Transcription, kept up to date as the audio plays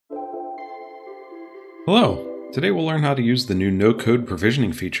Hello! Today we'll learn how to use the new no-code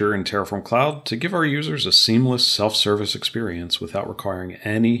provisioning feature in Terraform Cloud to give our users a seamless self-service experience without requiring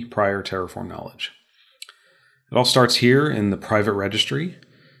any prior Terraform knowledge. It all starts here in the private registry,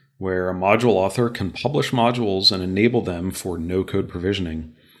 where a module author can publish modules and enable them for no-code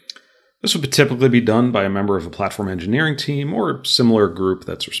provisioning. This would typically be done by a member of a platform engineering team or a similar group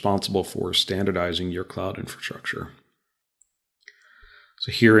that's responsible for standardizing your cloud infrastructure.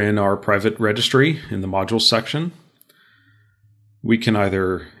 So here in our private registry, in the modules section, we can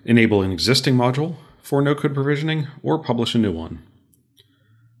either enable an existing module for no-code provisioning or publish a new one.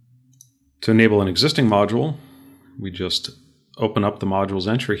 To enable an existing module, we just open up the modules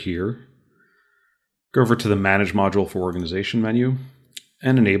entry here, go over to the Manage Module for Organization menu,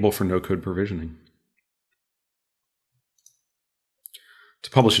 and enable for no-code provisioning.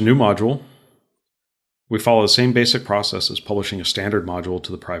 To publish a new module, we follow the same basic process as publishing a standard module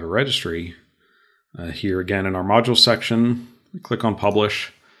to the private registry. Here again in our modules section, we click on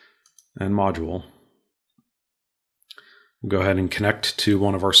Publish and Module. We'll go ahead and connect to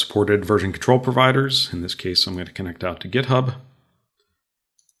one of our supported version control providers. In this case, I'm going to connect out to GitHub.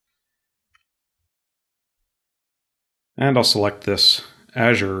 And I'll select this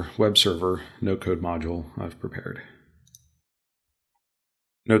Azure Web Server no-code module I've prepared.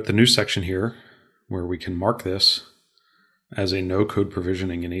 Note the new section here, where we can mark this as a no-code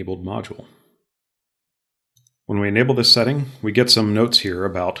provisioning enabled module. When we enable this setting, we get some notes here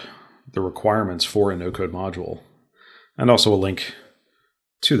about the requirements for a no-code module, and also a link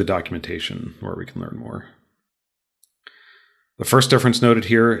to the documentation where we can learn more. The first difference noted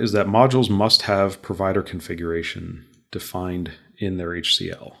here is that modules must have provider configuration defined in their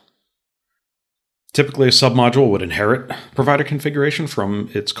HCL. Typically, a submodule would inherit provider configuration from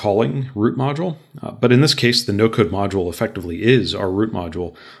its calling root module, but in this case, the no-code module effectively is our root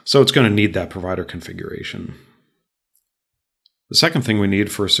module, so it's going to need that provider configuration. The second thing we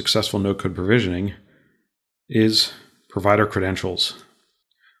need for successful no-code provisioning is provider credentials.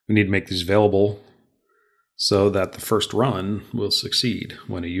 We need to make these available so that the first run will succeed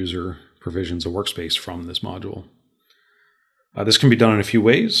when a user provisions a workspace from this module. This can be done in a few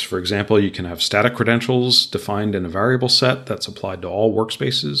ways. For example, you can have static credentials defined in a variable set that's applied to all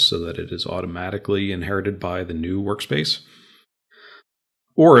workspaces so that it is automatically inherited by the new workspace.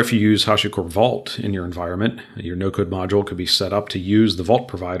 Or if you use HashiCorp Vault in your environment, your no-code module could be set up to use the Vault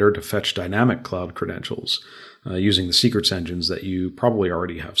provider to fetch dynamic cloud credentials using the secrets engines that you probably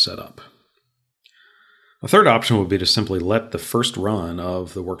already have set up. A third option would be to simply let the first run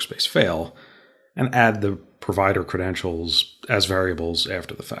of the workspace fail and add the provider credentials as variables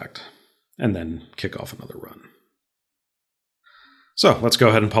after the fact, and then kick off another run. So let's go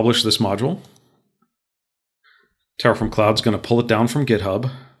ahead and publish this module. Terraform Cloud's going to pull it down from GitHub,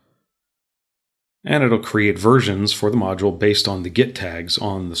 and it'll create versions for the module based on the Git tags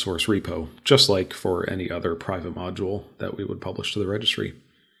on the source repo, just like for any other private module that we would publish to the registry.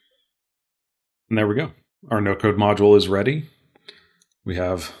 And there we go. Our no-code module is ready. We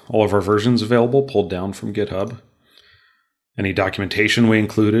have all of our versions available pulled down from GitHub, any documentation we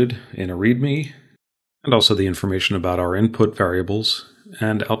included in a README, and also the information about our input variables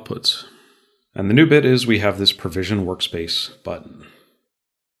and outputs. And the new bit is we have this Provision Workspace button.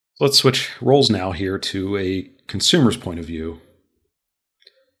 Let's switch roles now here to a consumer's point of view.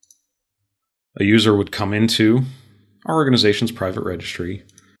 A user would come into our organization's private registry,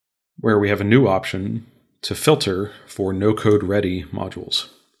 where we have a new option to filter for no-code ready modules.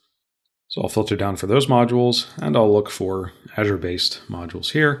 So I'll filter down for those modules, and I'll look for Azure-based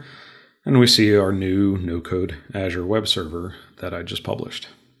modules here, and we see our new no-code Azure web server that I just published.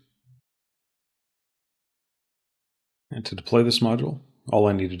 And to deploy this module, all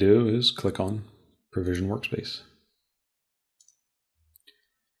I need to do is click on Provision Workspace.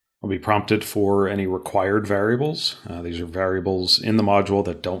 I'll be prompted for any required variables. These are variables in the module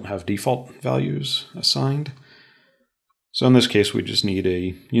that don't have default values assigned. So in this case, we just need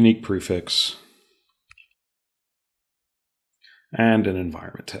a unique prefix and an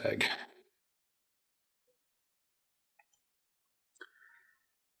environment tag.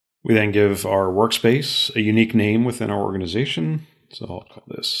 We then give our workspace a unique name within our organization. So I'll call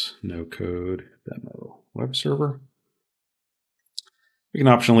this no-code demo web server. We can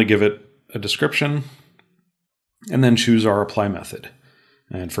optionally give it a description and then choose our apply method.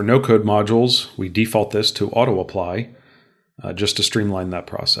 And for no-code modules, we default this to auto-apply just to streamline that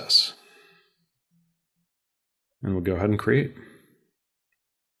process. And we'll go ahead and create.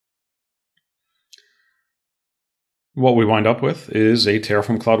 What we wind up with is a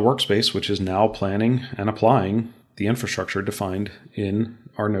Terraform Cloud workspace, which is now planning and applying the infrastructure defined in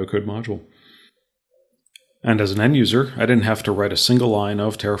our no-code module. And as an end user, I didn't have to write a single line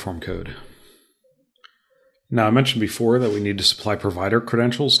of Terraform code. Now, I mentioned before that we need to supply provider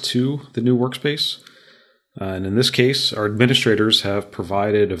credentials to the new workspace. And in this case, our administrators have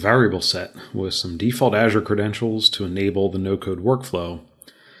provided a variable set with some default Azure credentials to enable the no-code workflow.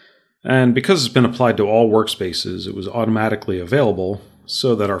 And because it's been applied to all workspaces, it was automatically available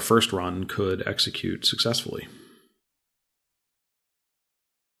so that our first run could execute successfully.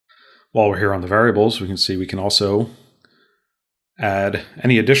 While we're here on the variables, we can see we can also add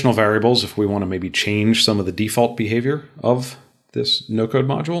any additional variables if we want to maybe change some of the default behavior of this no-code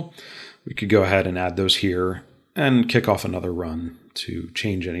module. We could go ahead and add those here and kick off another run to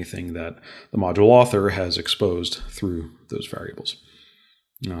change anything that the module author has exposed through those variables.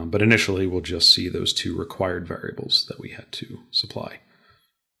 But initially, we'll just see those two required variables that we had to supply.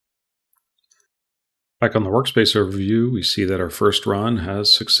 Back on the workspace overview, we see that our first run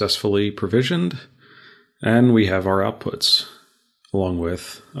has successfully provisioned, and we have our outputs, along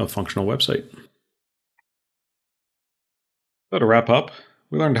with a functional website. So to wrap up,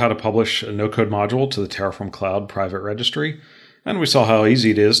 we learned how to publish a no-code module to the Terraform Cloud private registry, and we saw how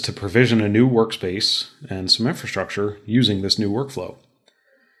easy it is to provision a new workspace and some infrastructure using this new workflow.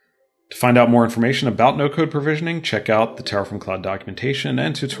 To find out more information about no-code provisioning, check out the Terraform Cloud documentation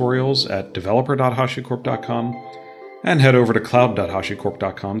and tutorials at developer.hashicorp.com and head over to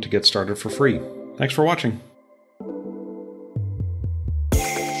cloud.hashicorp.com to get started for free. Thanks for watching.